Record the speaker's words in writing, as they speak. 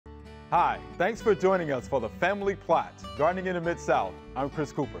Hi, thanks for joining us for the Family Plot, Gardening in the Mid-South. I'm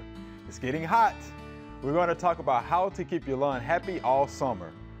Chris Cooper. It's getting hot. We're going to talk about how to keep your lawn happy all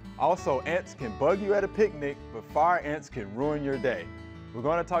summer. Also, ants can bug you at a picnic, but fire ants can ruin your day. We're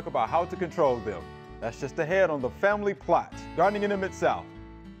going to talk about how to control them. That's just ahead on the Family Plot, Gardening in the Mid-South.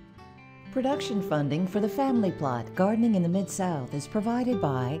 Production funding for the Family Plot, Gardening in the Mid-South is provided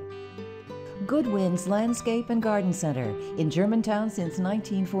by Goodwin's Landscape and Garden Center in Germantown since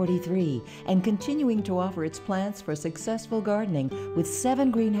 1943 and continuing to offer its plants for successful gardening with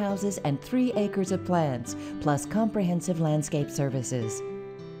 7 greenhouses and 3 acres of plants, plus comprehensive landscape services.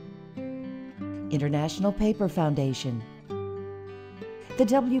 International Paper Foundation, the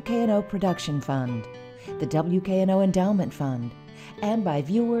WKNO Production Fund, the WKNO Endowment Fund, and by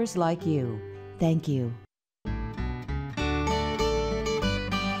viewers like you. Thank you.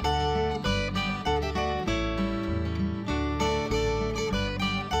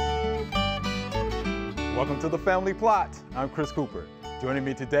 Welcome to the Family Plot. I'm Chris Cooper. Joining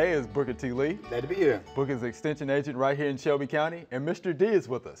me today is Booker T. Lee. Glad to be here. Booker's the extension agent right here in Shelby County, and Mr. D is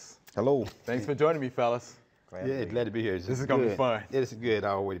with us. Hello. Thanks for joining me, fellas. Glad to be here. This is going to be fun. This is good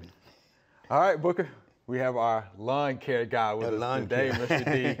always. All right, Booker. We have our lawn care guy with us today,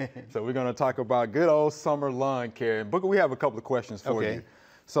 Mr. D. So we're going to talk about good old summer lawn care. And Booker, we have a couple of questions for you.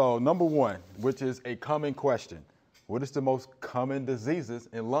 So number one, which is a common question. What is the most common diseases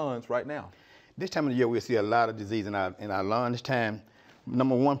in lawns right now? This time of the year, we see a lot of disease in our lawn this time.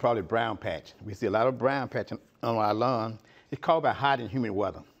 Number one, probably brown patch. We see a lot of brown patch on our lawn. It's caused by hot and humid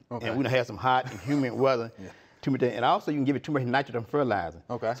weather. Okay. And we don't have some hot and humid weather. Too much, and also you can give it too much nitrogen fertilizer.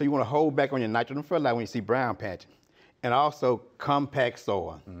 Okay. So you want to hold back on your nitrogen fertilizer when you see brown patch. And also compact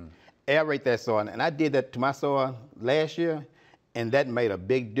soil. Aerate that soil. And I did that to my soil last year, and that made a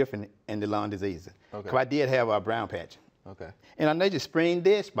big difference in the lawn diseases. Okay. Because I did have a brown patch. Okay. And I noticed spring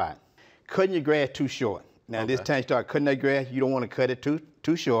dead spot. Cutting your grass too short. Now this time you start cutting that grass, you don't want to cut it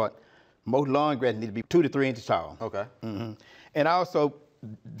too short. Most lawn grass need to be 2 to 3 inches tall. Okay. And also,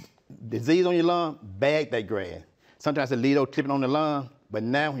 disease on your lawn, bag that grass. Sometimes the lead clipping on the lawn, but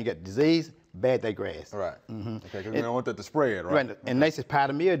now when you got disease, bag that grass. Right. Okay, because we don't want that to spread, right? Right. And next is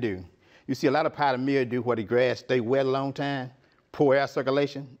powder mildew. You see a lot of powder mildew where the grass stay wet a long time, poor air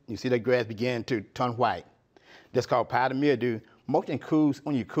circulation. You see that grass begin to turn white. That's called powder mildew. Most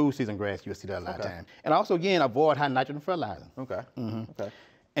on your cool season grass, you'll see that a lot of times. And also, again, avoid high nitrogen fertilizer. Okay. Okay.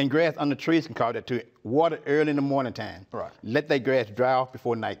 And grass under trees can cause that too. Water early in the morning time. Right. Let that grass dry off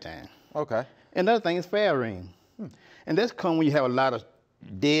before nighttime. Okay. Another thing is fair rain. And this comes when you have a lot of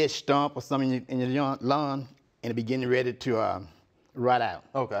dead stump or something in your lawn and it begin ready to rot out.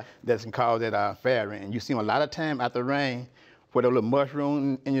 Okay. That can cause that fair rain. You see a lot of time after rain where the little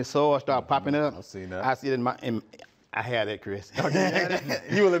mushroom in your soil start popping up. I've seen that. I see it I had that, Chris. Okay.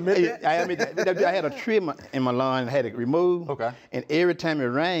 You will admit that? I had a tree in my lawn and I had it removed. Okay. And every time it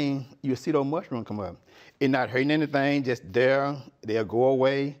rained, you'll see those mushrooms come up. It's not hurting anything, just there. They'll go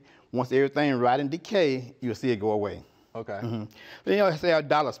away. Once everything rot and decay, you'll see it go away. Okay. Then you say a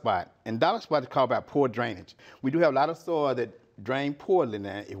dollar spot. And dollar spot is called by poor drainage. We do have a lot of soil that drain poorly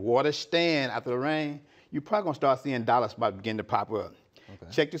now. If water stand after the rain, you're probably going to start seeing dollar spots begin to pop up. Okay.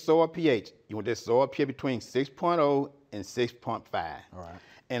 Check the soil pH. You want this soil pH between 6.0 and 6.5. All right.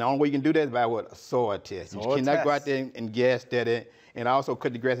 And the only way you can do that is by a soil test. You cannot go out there and gas it. And also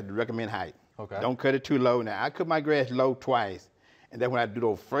cut the grass at the recommended height. Okay. Don't cut it too low. Now, I cut my grass low twice. And then when I do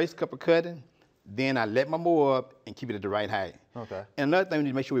those first couple cutting, then I let my mower up and keep it at the right height. Okay. And another thing, we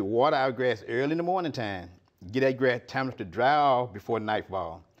need to make sure we water our grass early in the morning time. Get that grass time enough to dry off before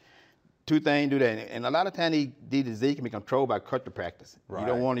nightfall. 2 things do that, and a lot of times these disease can be controlled by culture practice. Right. You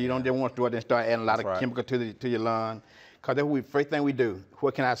don't want to go out there and start adding a lot of chemical to your lawn, because that's the first thing we do.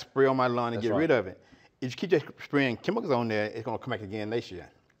 What can I spray on my lawn and get rid of it? If you keep just spraying chemicals on there, it's going to come back again next year.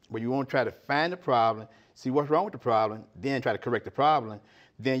 But you want to try to find the problem, see what's wrong with the problem, then try to correct the problem.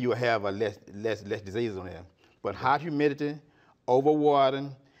 Then you'll have a less diseases on there. But hot humidity,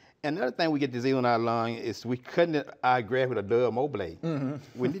 overwatering. And another thing we get disease on our lawn is we cutting our grass with a dull mow blade.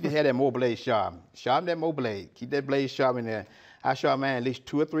 We need to have that mow blade sharp. Sharpen that mow blade. Keep that blade sharp in there. I sharpen mine at least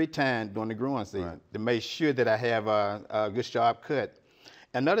 2 or 3 times during the growing season to make sure that I have a good sharp cut.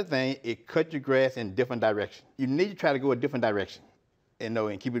 Another thing, it cuts your grass in different directions. You need to try to go a different direction, and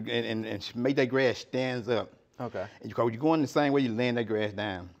keep it and make that grass stands up. Okay. Because you're going the same way, you're laying that grass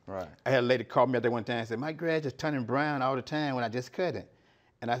down. Right. I had a lady call me up there one time and said, my grass is turning brown all the time when I just cut it.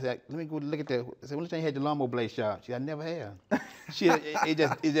 And I said, let me go look at that. I said, when did you had your lawnmower blade sharp? She said, I never have.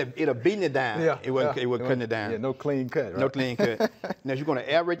 It'll beating it down. Yeah, it wasn't cutting it down. Yeah, no clean cut, right? No clean cut. Now, if you're going to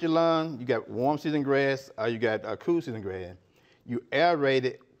aerate your lawn, you got warm season grass or you got cool season grass. You aerate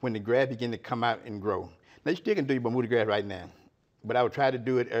it when the grass begin to come out and grow. Now you still can do your Bermuda grass right now, but I would try to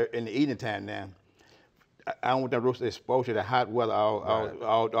do it in the evening time now. I don't want that roast exposure to hot weather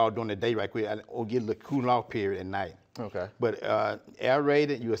all during the day right quick. I'll get a little cooling off period at night. Okay. But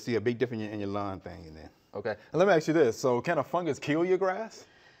aerated, you will see a big difference in your lawn thing in there. Okay. And let me ask you this. So can a fungus kill your grass?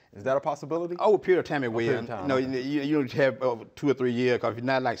 Is that a possibility? Over a period of time it will. You know, okay. you don't have over 2 or 3 years, because if you're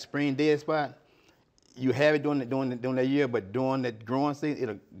not like spring dead spot, you have it during that year, but during that growing season,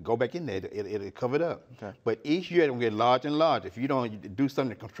 it'll go back in there. It'll cover it up. Okay. But each year it'll get larger and larger. If you don't do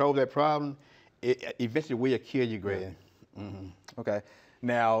something to control that problem, it eventually will kill your grass. Mm-hmm. Okay.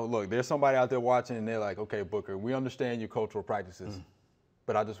 Now, look, there's somebody out there watching, and they're like, okay, Booker, we understand your cultural practices,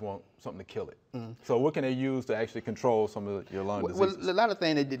 but I just want something to kill it. So what can they use to actually control some of your lawn diseases? Well, a lot of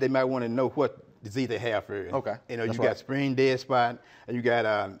things they might want to know what disease they have first. Okay. You know, That's you got spring dead spot, and you got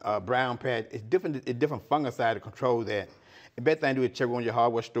a brown patch. It's different fungicide to control that. The best thing to do is check on your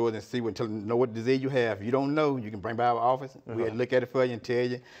hardware stores and see know what disease you have. If you don't know, you can bring by our office. We'll look at it for you and tell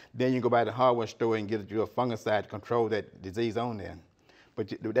you. Then you can go by the hardware store and get you a fungicide to control that disease on there.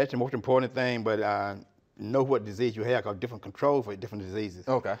 But that's the most important thing. But know what disease you have, because different control for different diseases.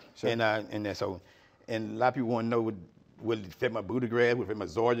 Okay, sure. And a lot of people want to know, will it affect my Bermuda grass, will it affect my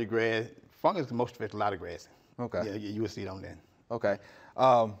Georgia grass? Fungus can most affect a lot of grass. Okay. Yeah, you will see it on there. Okay.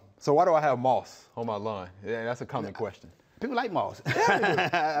 So why do I have moss on my lawn? Yeah, that's a common question. People like moss.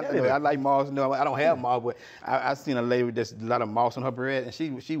 I like moss. No, I don't have moss, but I seen a lady with just a lot of moss on her bread,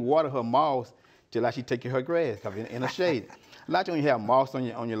 and she water her moss till like she take care of her grass, in the shade. A lot of times when you have moss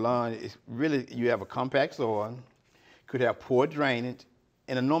on your lawn, it's really, you have a compact soil, could have poor drainage,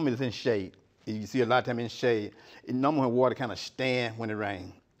 and normally it's in shade. You see a lot of time in shade. Normally when water kind of stand when it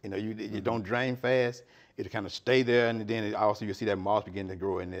rains. You know, you don't drain fast, it'll kind of stay there, and then also you see that moss begin to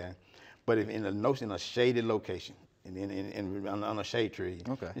grow in there. But if in a shaded location, on a shade tree,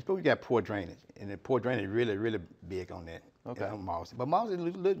 okay. It's probably got poor drainage, and the poor drainage really, really big on that. Okay. Moss. But moss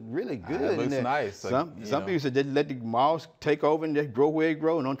look really good. It looks nice. Some people say just let the moss take over and just grow where it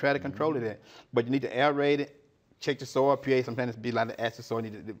grows and don't try to control it. But you need to aerate it, check the soil pH. Sometimes it's be a lot of acid soil. You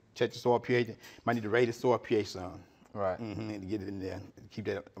need to check the soil pH. You might need to raise the soil pH some. Right. To get it in there, keep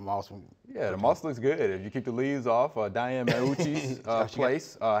that moss from. Yeah, the moss looks good. If you keep the leaves off, Diane Mauchi's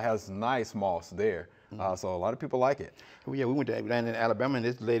place has nice moss there. So a lot of people like it. Well, yeah, we went down in Alabama, and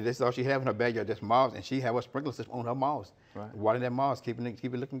this lady, this is all she have in her backyard, just moss, and she have a sprinkler system on her moss. Right. Watering that moss, keep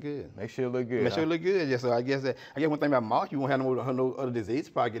it looking good. Make sure it look good. Make sure it look good. Yeah. So I guess one thing about moss, you won't have no other disease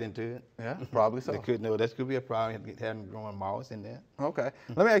probably get into it. Yeah, probably so. That could be a problem, having growing moss in there. Okay.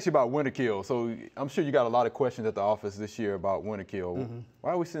 Let me ask you about winter kill. So I'm sure you got a lot of questions at the office this year about winter kill.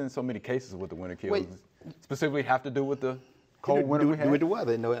 Why are we seeing so many cases with the winter kill? Specifically have to do with the cold winter we had? With the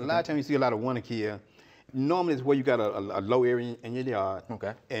weather. And a lot of times you see a lot of winter kill. Normally it's where you got a low area in your yard.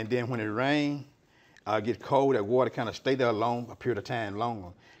 Okay. And then when it rains, get cold, that water kind of stay there a period of time longer.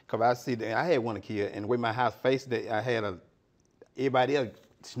 Because I see that I had winter kill, and the way my house faced it, I had everybody else,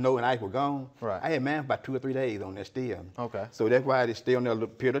 snow and ice were gone. Right. I had mine for about 2 or 3 days on there still. Okay. So that's why they stay on there a little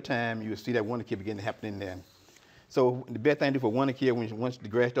period of time. You will see that winter kill begin to happen in there. So the best thing to do for winter kill, once the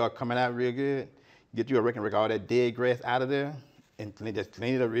grass starts coming out real good, get you all that dead grass out of there, and just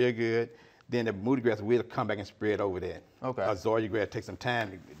clean it up real good. Then the Bermuda grass will come back and spread over there. Okay. Zoysia grass takes some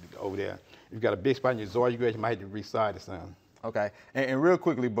time to go over there. If you've got a big spot in your Zoysia grass, you might have to reside it some. Okay. And real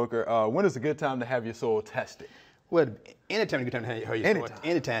quickly, Booker, when is a good time to have your soil tested? Well, anytime is a good time to have your soil.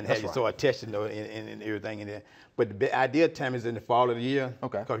 Anytime to have your soil tested and everything in there. But the ideal time is in the fall of the year.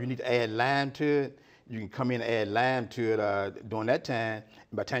 Okay. Because you need to add lime to it. You can come in and add lime to it during that time. And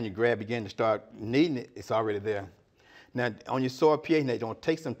by the time your grass begin to start needing it, it's already there. Now, on your soil pH, it's going to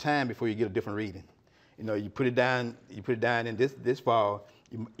take some time before you get a different reading. You know, you put it down in this fall,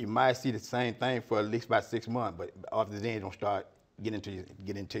 you might see the same thing for at least about 6 months, but after then, it's going to start getting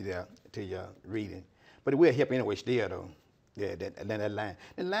into your reading. But it will help anyway still, though, that lime.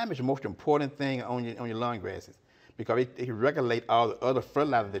 And lime is the most important thing on your lawn grasses, because it can regulate all the other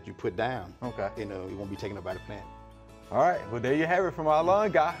fertilizer that you put down. Okay. You know, it won't be taken up by the plant. All right, well, there you have it from our lawn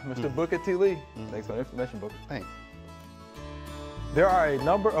guy, Mr. Booker T. Lee. Thanks for the information, Booker. Thanks. There are a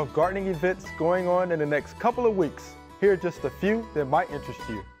number of gardening events going on in the next couple of weeks. Here are just a few that might interest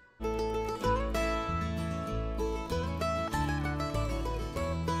you.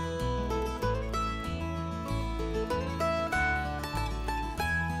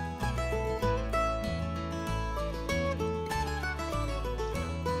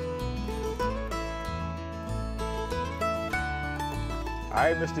 All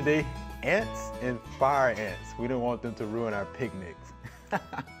right, Mr. D. Ants and fire ants. We don't want them to ruin our picnics.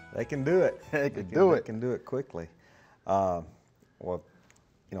 They can do it. They can do it. They can do it quickly. Well,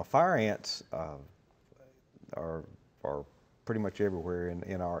 you know, fire ants are pretty much everywhere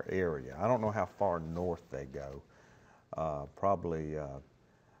in our area. I don't know how far north they go. Probably,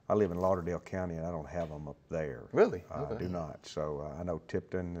 I live in Lauderdale County and I don't have them up there. Really? I do not. So I know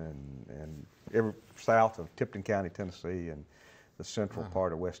Tipton and every south of Tipton County, Tennessee, and the central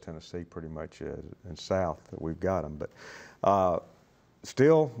part of West Tennessee, pretty much, and south that we've got them. But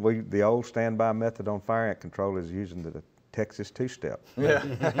still, the old standby method on fire ant control is using the Texas two-step. Yeah.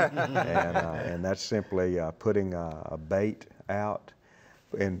 And that's simply putting a bait out,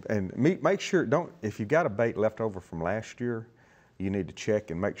 and make sure, if you've got a bait left over from last year, you need to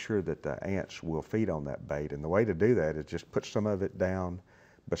check and make sure that the ants will feed on that bait. And the way to do that is just put some of it down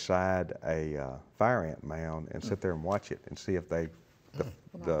beside a fire ant mound and sit there and watch it and see if they'll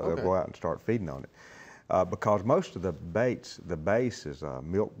go out and start feeding on it. Because most of the baits, the base is a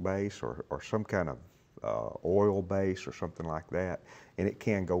milk base or some kind of oil base or something like that, and it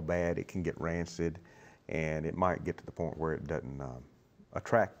can go bad, it can get rancid, and it might get to the point where it doesn't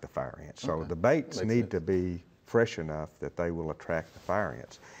attract the fire ants. So the baits need to be fresh enough that they will attract the fire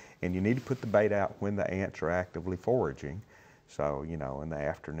ants. And you need to put the bait out when the ants are actively foraging. So, you know, in the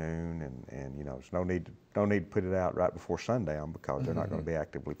afternoon, and you know, there's no need to put it out right before sundown because they're not going to be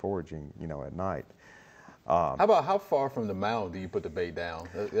actively foraging, you know, at night. How far from the mound do you put the bait down?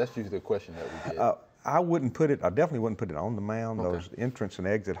 That's usually the question that we get. I definitely wouldn't put it on the mound. Okay. Those entrance and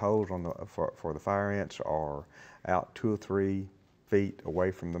exit holes for the fire ants are out 2 or 3 feet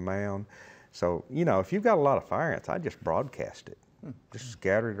away from the mound. So, you know, if you've got a lot of fire ants, I just broadcast it. Just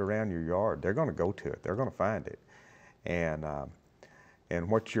scatter it around your yard. They're going to go to it. They're going to find it. And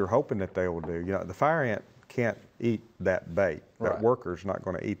what you're hoping that they will do, you know, the fire ant can't eat that bait. That worker's not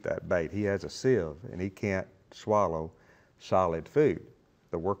going to eat that bait. He has a sieve and he can't swallow solid food.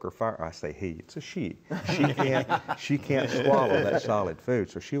 The worker I say he, it's a she. She can't swallow that solid food.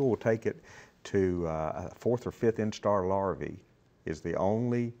 So she will take it to a 4th or 5th instar larvae is the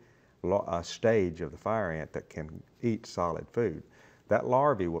only stage of the fire ant that can eat solid food. That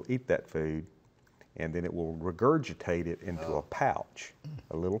larvae will eat that food, and then it will regurgitate it into a pouch,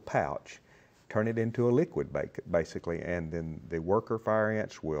 a little pouch, turn it into a liquid basically, and then the worker fire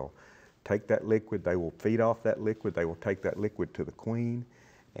ants will take that liquid, they will feed off that liquid, they will take that liquid to the queen,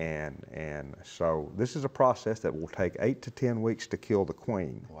 and so this is a process that will take 8 to 10 weeks to kill the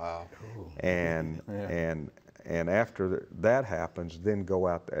queen. Wow. And after that happens, then go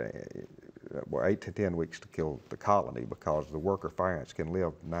out there, 8 to 10 weeks to kill the colony because the worker fire ants can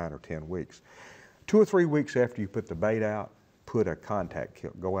live 9 or 10 weeks. 2 or 3 weeks after you put the bait out, put a contact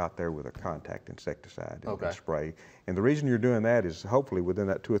kill, go out there with a contact insecticide and spray. And the reason you're doing that is hopefully within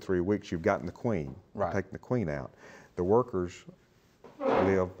that 2 or 3 weeks you've gotten the queen, taken the queen out. The workers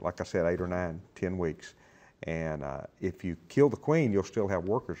live, like I said, 8 or 9, 10 weeks. And if you kill the queen, you'll still have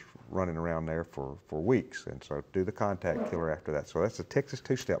workers running around there for weeks. And so do the contact killer after that. So that's the Texas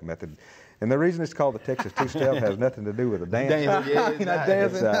two-step method. And the reason it's called the Texas two-step has nothing to do with the dance.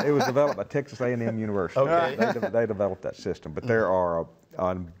 It was developed by Texas A&M University. Okay. They developed that system. But there are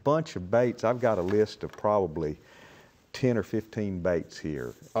a bunch of baits. I've got a list of probably 10 or 15 baits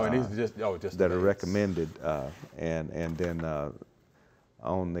here. And these are just that are recommended. And then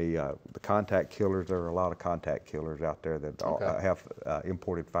on the contact killers, there are a lot of contact killers out there that have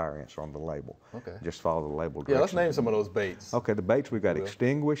imported fire ants on the label. Okay. Just follow the label directions. Yeah, let's name some of those baits. Okay, the baits we've got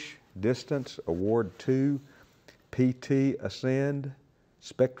Extinguish, Distance, Award 2, PT Ascend,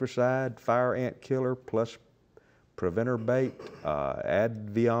 Spectricide, Fire Ant Killer, plus Preventer Bait,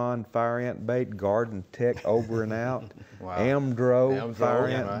 Advion Fire Ant Bait, Garden Tech Over and Out, Amdro Fire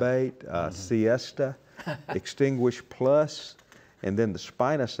Ant Bait, Siesta, Extinguish Plus, and then the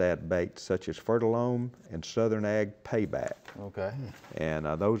Spinosad baits such as Fertilome and Southern Ag Payback. Okay. And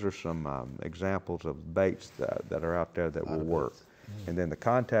those are some examples of baits that are out there that will work. And then the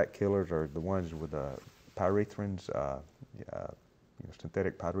contact killers are the ones with pyrethrins,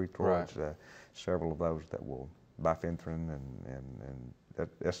 synthetic pyrethroids, several of those that will, bifenthrin and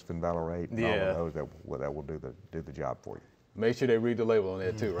esfenvalerate, and all of those that will do the job for you. Make sure they read the label on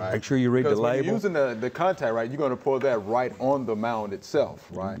there too, right? Make sure you read the label. Because when you're using the contact, right, you're going to pour that right on the mound itself,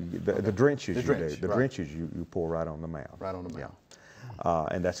 right? The drenches you pour right on the mound. Right on the mound. Yeah.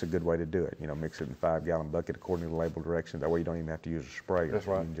 And that's a good way to do it. You know, mix it in a 5-gallon bucket according to the label directions. That way you don't even have to use a sprayer. That's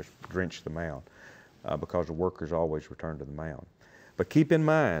right. You can just drench the mound because the workers always return to the mound. But keep in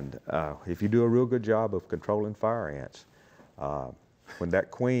mind, if you do a real good job of controlling fire ants, when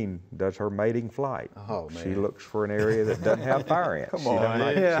that queen does her mating flight, she looks for an area that doesn't have fire ants.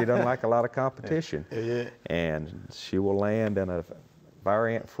 She doesn't like a lot of competition. And she will land in a fire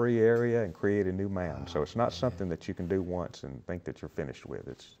ant-free area and create a new mound. So it's not something that you can do once and think that you're finished with.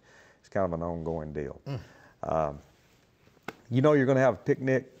 It's kind of an ongoing deal. You know you're going to have a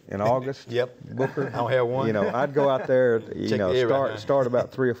picnic in August. Yep. Booker. I don't have one. You know, I'd go out there. You Check know, the area. start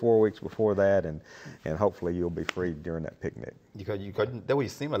about 3 or 4 weeks before that, and hopefully you'll be free during that picnic. Because that way you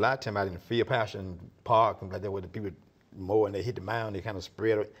see them a lot of time out in the field pasture and park and like that, where the people mow and they hit the mound, they kind of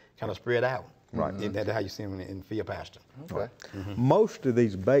spread out. Right. And that's how you see them in field pasture. Okay. Most of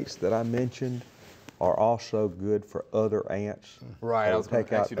these baits that I mentioned are also good for other ants. Right, I They'll was gonna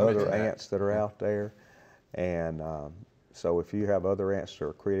take ask out you to mention other that. ants that are out there, and so if you have other ants that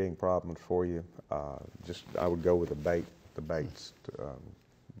are creating problems for you, I would go with the baits.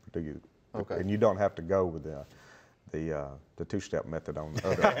 Okay. And you don't have to go with the two-step method on the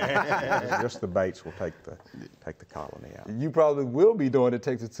other ants. Just the baits will take the colony out. You probably will be doing it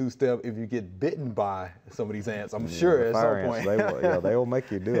takes a two-step if you get bitten by some of these ants. I'm sure The at fire some point. ants, they will make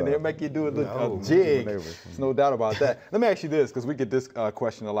you do it. And they'll make you do a No. jig. Whatever. There's no doubt about that. Let me ask you this, because we get this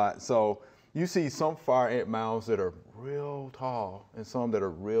question a lot. So you see some fire ant mounds that are real tall and some that are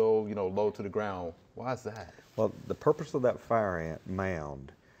real, low to the ground. Why is that? Well, the purpose of that fire ant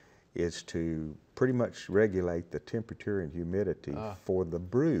mound is to pretty much regulate the temperature and humidity for the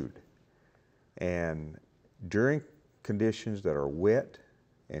brood. And during conditions that are wet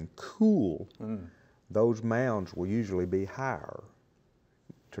and cool, those mounds will usually be higher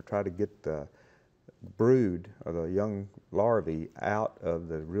to try to get the brood or the young larvae out of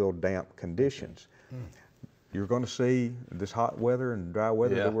the real damp conditions. You're going to see this hot weather and dry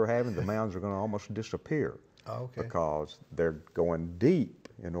weather that we're having, the mounds are going to almost disappear. Okay. Because they're going deep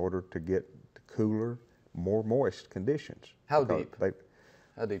in order to get cooler, more moist conditions. How Because deep?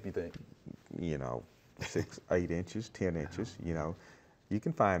 How deep you think? 6, 8 inches, 10 inches, you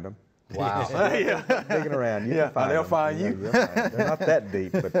can find them. Wow. Digging around, you Yeah, can find they'll them. find you. You'll find them. They're not that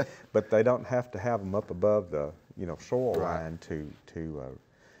deep, but they don't have to have them up above the soil Right. line to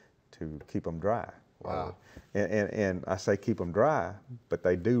keep them dry. Wow. And I say keep them dry, but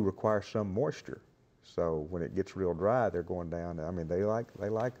they do require some moisture. So when it gets real dry, they're going down. I mean, they like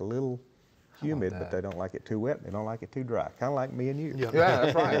a little humid, but they don't like it too wet. They don't like it too dry. Kind of like me and you. Yeah,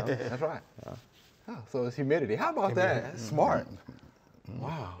 that's right. That's right. So it's humidity. How about that? That's smart.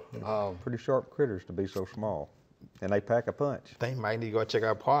 Wow. Pretty sharp critters to be so small, and they pack a punch. Think might need to go check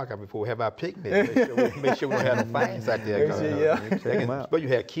our park out before we have our picnic. Make sure we don't have no fines out there. Make sure, yeah. Check 'em out. But you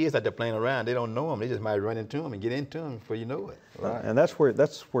have kids out there playing around. They don't know them. They just might run into them and get into them before you know it. Right. And that's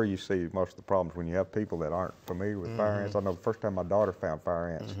where you see most of the problems when you have people that aren't familiar with fire ants. I know the first time my daughter found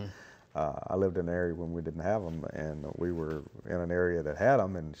fire ants, I lived in an area when we didn't have them, and we were in an area that had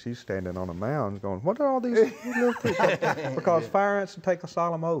them, and she's standing on a mound going, "What are all these little people?" Because fire ants take a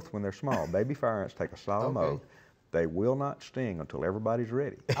solemn oath when they're small. Baby fire ants take a solemn oath. They will not sting until everybody's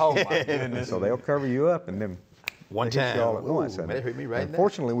ready. Oh my goodness. So they'll cover you up and then One they hit time. you all at Ooh, once. man, that hurt me right now.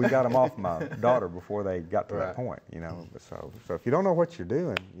 Fortunately, we got them off my daughter before they got to Right. that point. So if you don't know what you're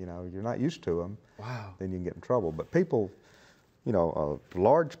doing, you're not used to them. Wow. Then you can get in trouble. But people, a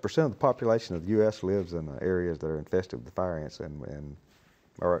large percent of the population of the U.S. lives in areas that are infested with fire ants, and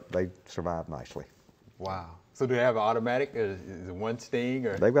they survive nicely. Wow. So do they have an automatic? Is it one sting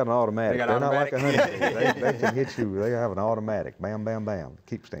or? They've got an automatic. They got They're not like automatic? a honeybee. They can hit you. They have an automatic. Bam, bam, bam.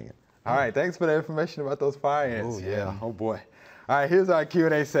 Keep stinging. All right, thanks for the information about those fire ants. Oh, yeah. Oh boy. All right, here's our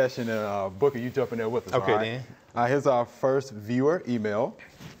Q&A session, and Booker, you jump in there with us. Okay, all right? then. Here's our first viewer email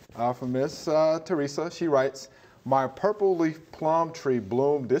from Miss Teresa. She writes, "My purple leaf plum tree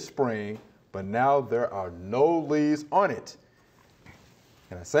bloomed this spring, but now there are no leaves on it.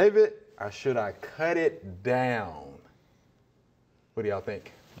 Can I save it, or should I cut it down?" What do y'all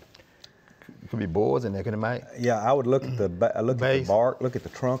think? Could be boards in there, couldn't it, Mike? Yeah, I would look at the Base. bark, look at the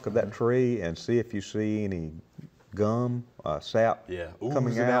trunk of that tree, and see if you see any gum, sap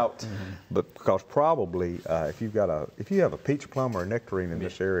coming oozing out. But because probably if you have a peach plum or a nectarine in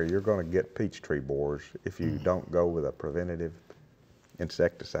this area, you're going to get peach tree borers if you don't go with a preventative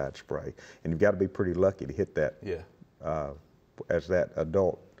insecticide spray, and you've got to be pretty lucky to hit that. As that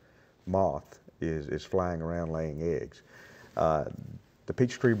adult moth is flying around laying eggs. The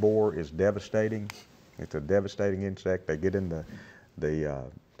peach tree borer is devastating. It's a devastating insect. They get in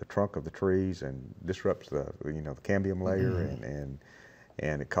the trunk of the trees and disrupts the cambium layer,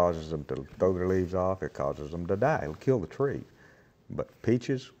 and it causes them to throw their leaves off. It causes them to die. It'll kill the tree. But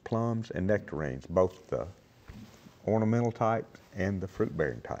peaches, plums, and nectarines, both the ornamental types and the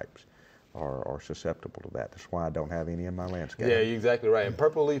fruit-bearing types, are susceptible to that. That's why I don't have any in my landscape. Yeah, you're exactly right. And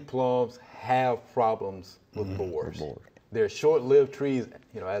purple leaf plums have problems with borers. They're short-lived trees,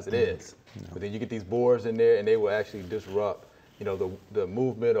 as it is. But then you get these borers in there, and they will actually disrupt you know, the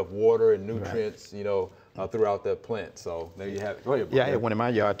movement of water and nutrients, you know, throughout that plant. So there you have it. Go ahead. Yeah, I had one in my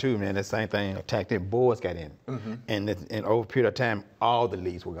yard too, man. The same thing. Attacked it. Boards got in, and over a period of time, all the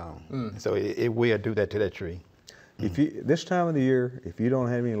leaves were gone. So it will do that to that tree. If you this time of the year, if you don't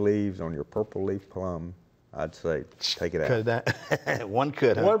have any leaves on your purple leaf plum, I'd say take it out. Cut that. One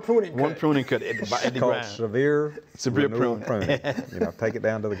cut. Huh? One pruning cut. One pruning cut at the It's called ground. severe renewal pruning. You know, take it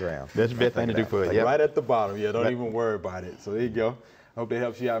down to the ground. That's the best thing to do for it. Like Yep. right at the bottom. Yeah, don't even worry about it. So there you go. Hope that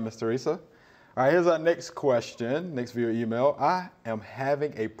helps you out, Ms. Teresa. All right, here's our next question, next viewer email. I am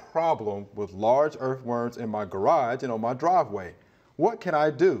having a problem with large earthworms in my garage and on my driveway. What can I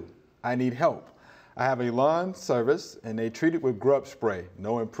do? I need help. I have a lawn service and they treat it with grub spray.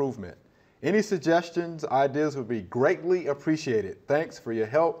 No improvement. Any suggestions, ideas would be greatly appreciated. Thanks for your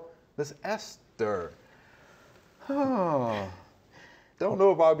help, Miss Esther. Don't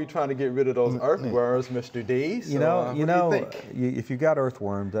know if I'll be trying to get rid of those earthworms, Mr. D. So, what do you think? If you've got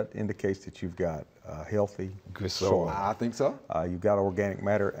earthworms, that indicates that you've got healthy Good soil. I think so. You've got organic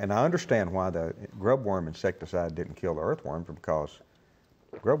matter, and I understand why the grubworm insecticide didn't kill the earthworms, because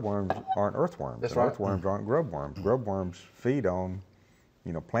grubworms aren't earthworms. That's and right. Earthworms aren't grubworms. Grubworms feed on,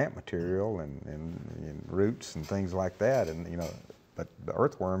 you know, plant material and roots and things like that, and you know, but the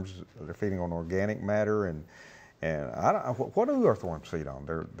earthworms, they're feeding on organic matter and I don't. What do earthworms feed on?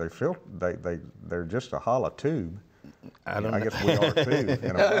 They're just a hollow tube. I guess we are too.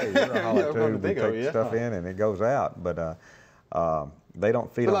 In a way, we're a hollow tube. We take stuff in and it goes out, but they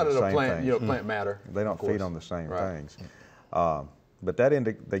don't feed on the same things. You know, plant matter. They don't feed on the same things. But that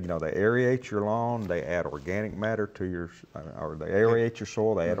you know, they aerate your lawn. They add organic matter to your, or they aerate your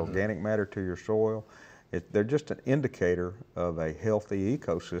soil. They add organic matter to your soil. They're just an indicator of a healthy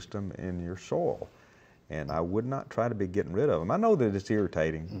ecosystem in your soil. And I would not try to be getting rid of them. I know that it's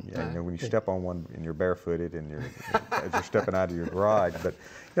irritating, you know, when you step on one and you're barefooted and as you're stepping out of your garage. But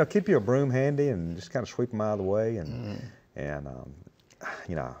you know, keep your broom handy and just kind of sweep them out of the way. And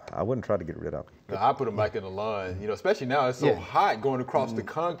you know, I wouldn't try to get rid of them. No, I put them back in the lawn. You know, especially now it's so hot going across the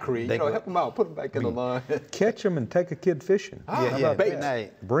concrete. You know, help them out. Put them back in the lawn. Catch them and take a kid fishing.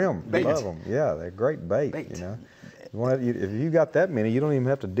 Bait. Brim, Bait. love them. Yeah, they're great bait. You know, if you got that many, you don't even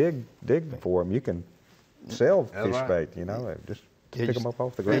have to dig for them. You can sell fish bait, you know, just pick them up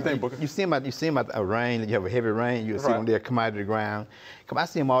off the ground. You see them at a rain, you have a heavy rain, you'll see them there come out of the ground. I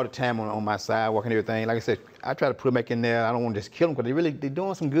see them all the time on my sidewalk and everything. Like I said, I try to put them back in there. I don't want to just kill them because they're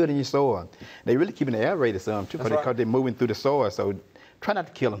doing some good in your soil. They're really keeping the air rated some too because they're moving through the soil. So try not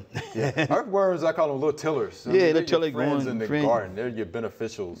to kill them. Earthworms, I call them little tillers. Little tillers friends in the garden. They're your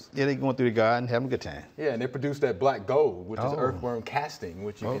beneficials. Yeah, they're going through the garden, having a good time. Yeah, and they produce that black gold, which is earthworm casting,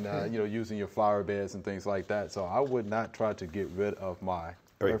 which you can, you know, use in your flower beds and things like that. So I would not try to get rid of my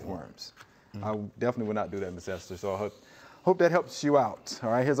earthworms. I definitely would not do that, Ms. Esther. So I hope that helps you out.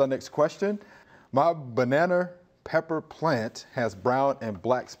 All right, here's our next question. My banana pepper plant has brown and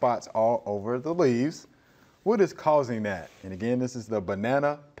black spots all over the leaves. What is causing that? And again, this is the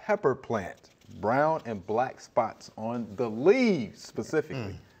banana pepper plant. Brown and black spots on the leaves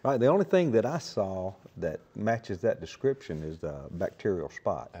specifically. Right, the only thing that I saw that matches that description is the bacterial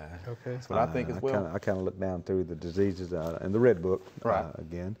spot. Okay, that's what I think as well. I kind of looked down through the diseases in the red book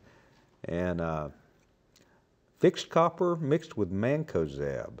again. And fixed copper mixed with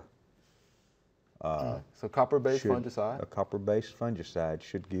mancozeb. So copper-based fungicide? A copper-based fungicide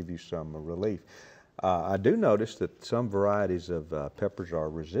should give you some relief. I do notice that some varieties of peppers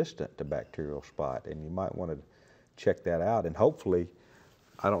are resistant to bacterial spot, and you might want to check that out. And hopefully,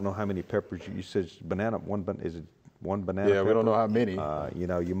 I don't know how many peppers you said banana. Is it one banana? Yeah, pepper? we don't know how many. You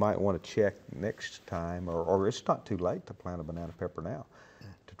know, you might want to check next time, or it's not too late to plant a banana pepper now,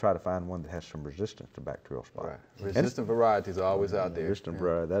 to try to find one that has some resistance to bacterial spot. Right. Resistant varieties are always out there. Resistant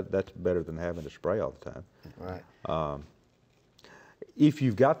variety, that's better than having to spray all the time. Right. If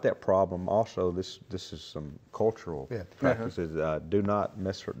you've got that problem, also this is some cultural practices.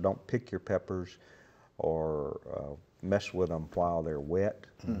 Don't pick your peppers or mess with them while they're wet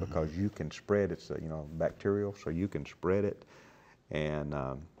because you can spread. It's bacterial, so you can spread it, and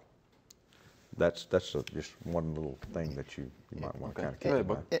that's just one little thing that you might want to kind of keep in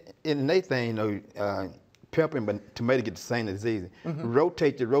mind. And another thing, you know, pepper and tomato get the same disease.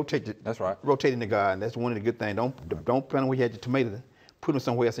 Rotate. That's right. Rotate in the garden. That's one of the good things. Don't plant where you had your tomato. Put them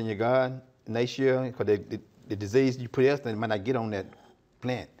somewhere else in your garden next year because the disease you put elsewhere might not get on that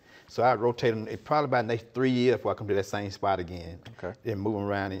plant. So I rotate them probably about the next 3 years before I come to that same spot again. Okay. Then move them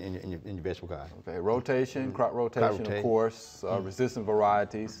around in your vegetable garden. Okay, rotation, crop rotation, of course, resistant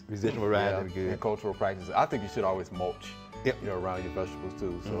varieties. Resistant varieties, good. And cultural practices. I think you should always mulch, you know, around your vegetables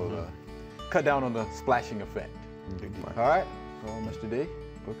too. So cut down on the splashing effect. All right. Mr. D,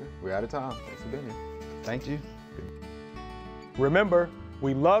 Booker, we're out of time. Thanks for being here. Thank you. Remember,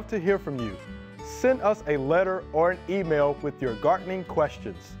 we love to hear from you. Send us a letter or an email with your gardening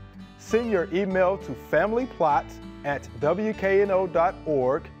questions. Send your email to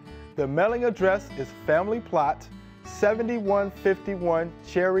familyplot@wkno.org. The mailing address is Family Plot, 7151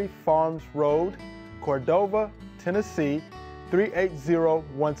 Cherry Farms Road, Cordova, Tennessee,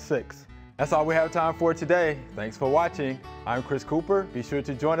 38016. That's all we have time for today. Thanks for watching. I'm Chris Cooper. Be sure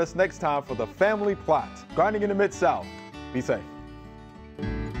to join us next time for the Family Plot, Gardening in the Mid-South. Be safe.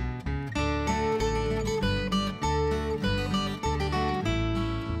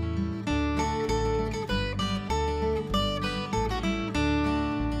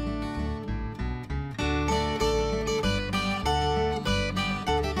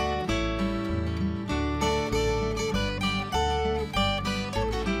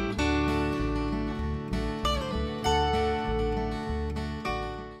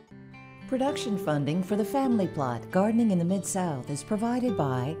 Production funding for the Family Plot, Gardening in the Mid-South is provided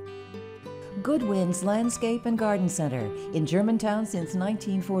by Good Winds Landscape and Garden Center in Germantown since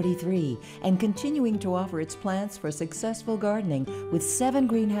 1943 and continuing to offer its plants for successful gardening with 7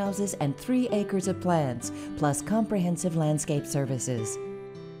 greenhouses and 3 acres of plants, plus comprehensive landscape services.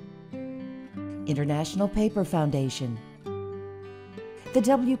 International Paper Foundation, the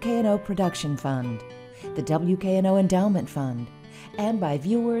WKNO Production Fund, the WKNO Endowment Fund, and by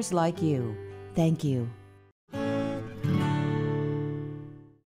viewers like you. Thank you.